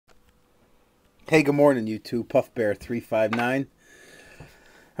Hey, good morning, YouTube. PuffBear359.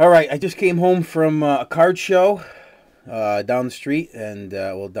 All right, I just came home from a card show down the street, and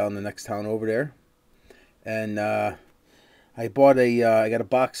well, down the next town over there. And I bought I got a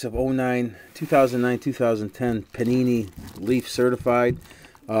box of 2009, 2010 Panini Leaf Certified.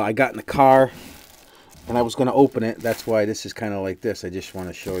 I got in the car, and I was going to open it. That's why this is kind of like this. I just want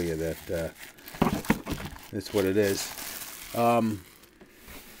to show you that that's what it is.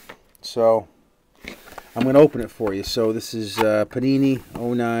 So I'm going to open it for you. So this is Panini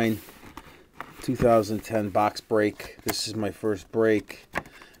 09 2010 box break. This is my first break.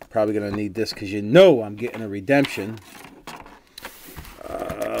 Probably going to need this because you know I'm getting a redemption.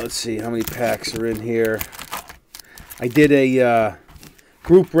 Let's see how many packs are in here. I did a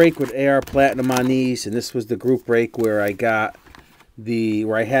group break with AR Platinum on these, and this was the group break where I got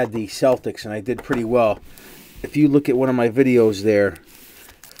where I had the Celtics, and I did pretty well. If you look at one of my videos there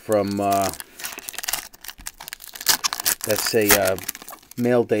from let's say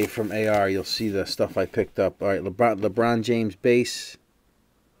mail day from AR, you'll see the stuff I picked up. All right, LeBron James base.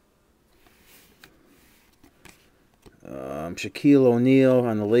 Shaquille O'Neal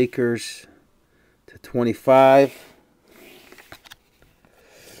on the Lakers /25.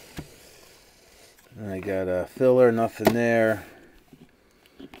 And I got a filler, nothing there.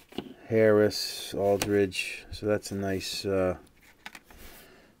 Harris, Aldridge. So that's a nice. Put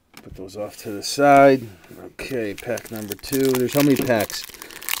those off to the side. Okay, pack number 2. There's how many packs?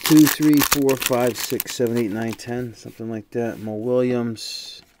 2, 3, 4, 5, 6, 7, 8, 9, 10. Something like that. Mo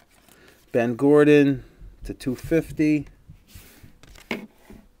Williams. Ben Gordon /250.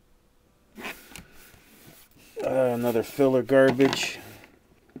 Another filler garbage.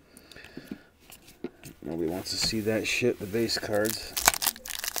 Nobody wants to see that shit, the base cards.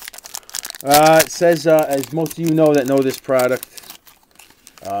 It says, as most of you know that know this product,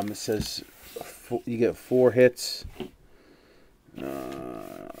 it says you get 4 hits.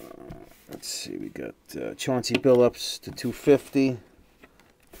 Let's see, we got Chauncey Billups /250.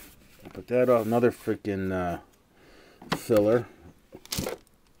 Put that on. Another freaking filler.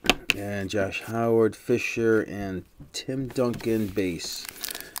 And Josh Howard, Fisher, and Tim Duncan base.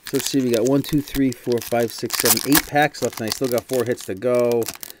 So let's see, we got 1, 2, 3, 4, 5, 6, 7, 8 packs left, and I still got 4 hits to go.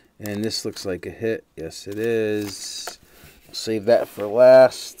 And this looks like a hit. Yes, it is. I'll save that for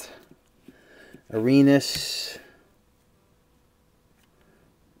last. Arenas.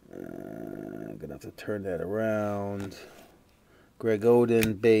 I'm going to have to turn that around. Greg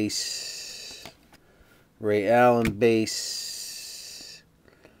Oden base. Ray Allen base.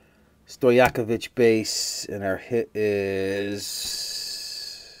 Stojakovic base. And our hit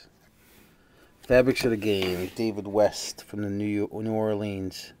is Fabrics of the Game. David West from the New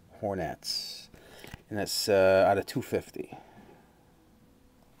Orleans Hornets. And that's out of 250.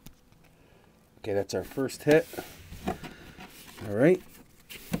 Okay, that's our first hit. All right.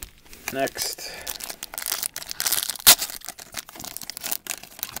 Next.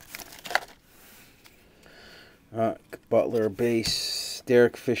 Butler base.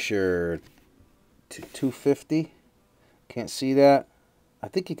 Derek Fisher /250. Can't see that. I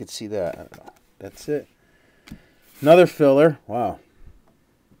think you could see that. I don't know. That's it. Another filler. Wow.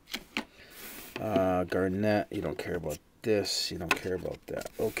 Garnett. You don't care about this. You don't care about that.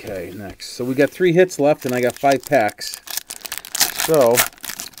 Okay, next. So we got 3 hits left, and I got 5 packs. So,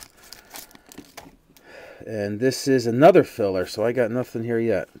 and this is another filler, so I got nothing here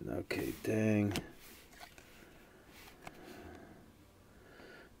yet. Okay, dang.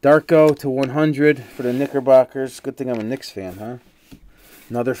 Darko /100 for the Knickerbockers. Good thing I'm a Knicks fan, huh?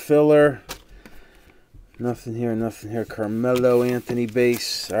 Another filler. Nothing here, nothing here. Carmelo Anthony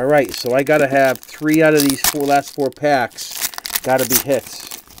base. All right, so I got to have 3 out of these last 4 packs. Got to be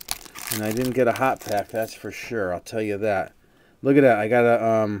hits. And I didn't get a hot pack, that's for sure. I'll tell you that. Look at that. I got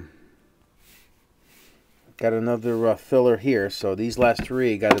another filler here. So these last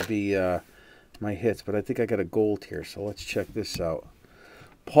 3 got to be my hits. But I think I got a gold here, so let's check this out.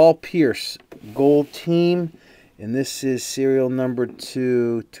 Paul Pierce, gold team. And this is serial number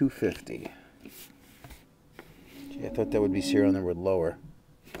 250. I thought that would be serial number lower.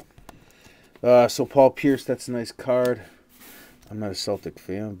 So Paul Pierce, that's a nice card. I'm not a Celtic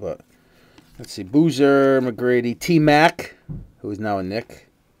fan, but let's see. Boozer, McGrady, T-Mac, who is now a Knick.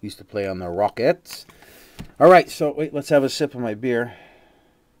 Used to play on the Rockets. All right, so wait, let's have a sip of my beer.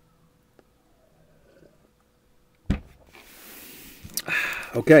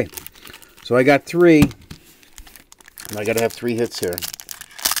 Okay, so I got 3. And I got to have 3 hits here.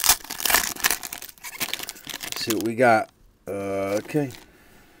 See what we got. Okay.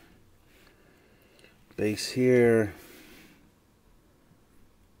 Base here.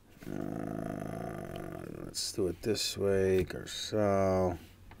 Let's do it this way. Garcelle,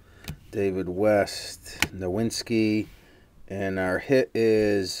 David West, Nowinski, and our hit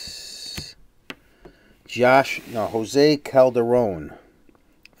is Jose Calderon.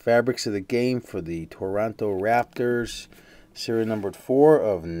 Fabrics of the Game for the Toronto Raptors. Serial numbered 4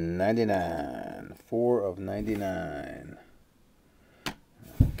 of 99. 4 of 99.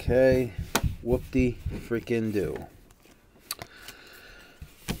 Okay. Whoop-de freaking do.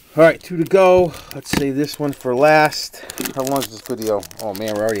 Alright, 2 to go. Let's save this one for last. How long is this video? Oh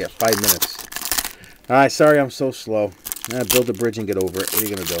man, we're already at 5 minutes. Alright, sorry I'm so slow. Build a bridge and get over it. What are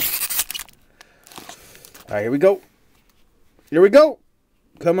you going to do? Alright, here we go. Here we go.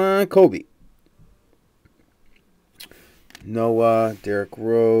 Come on, Kobe. Noah, Derrick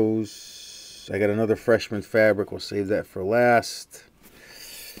Rose. I got another freshman fabric. We'll save that for last.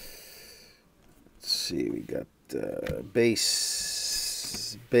 Let's see. We got base.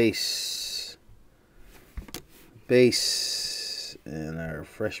 And our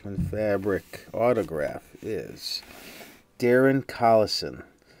freshman fabric autograph is Darren Collison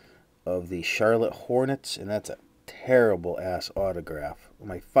of the Charlotte Hornets. And that's a terrible-ass autograph.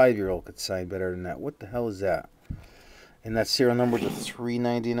 My 5-year-old could sign better than that. What the hell is that? And that serial number to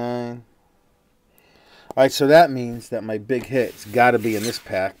 399. Alright, so that means that my big hit's got to be in this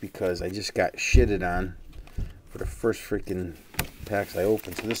pack because I just got shitted on for the first freaking packs I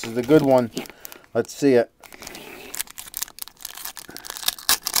opened. So this is the good one. Let's see it.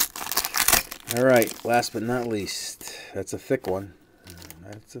 Alright, last but not least. That's a thick one.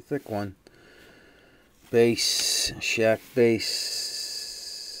 That's a thick one. Base. Shaq base.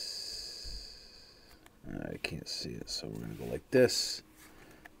 I can't see it, so we're going to go like this.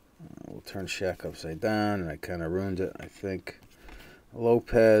 We'll turn Shaq upside down, and I kind of ruined it, I think.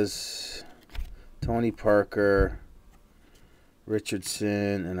 Lopez, Tony Parker,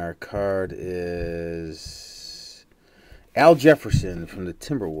 Richardson, and our card is Al Jefferson from the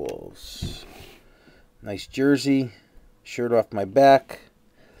Timberwolves. Nice jersey, shirt off my back,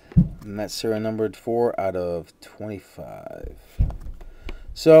 and that's serial numbered 4 out of 25.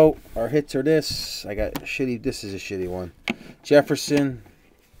 So, our hits are this. I got shitty. This is a shitty one. Jefferson.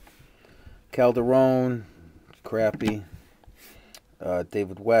 Calderon. Crappy.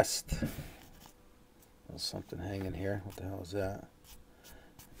 David West. There's something hanging here. What the hell is that?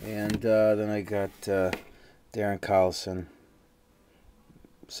 And then I got Darren Collison.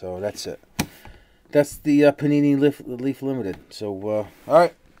 So, that's it. That's the Panini Leaf Limited. So,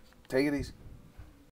 alright. Take it easy.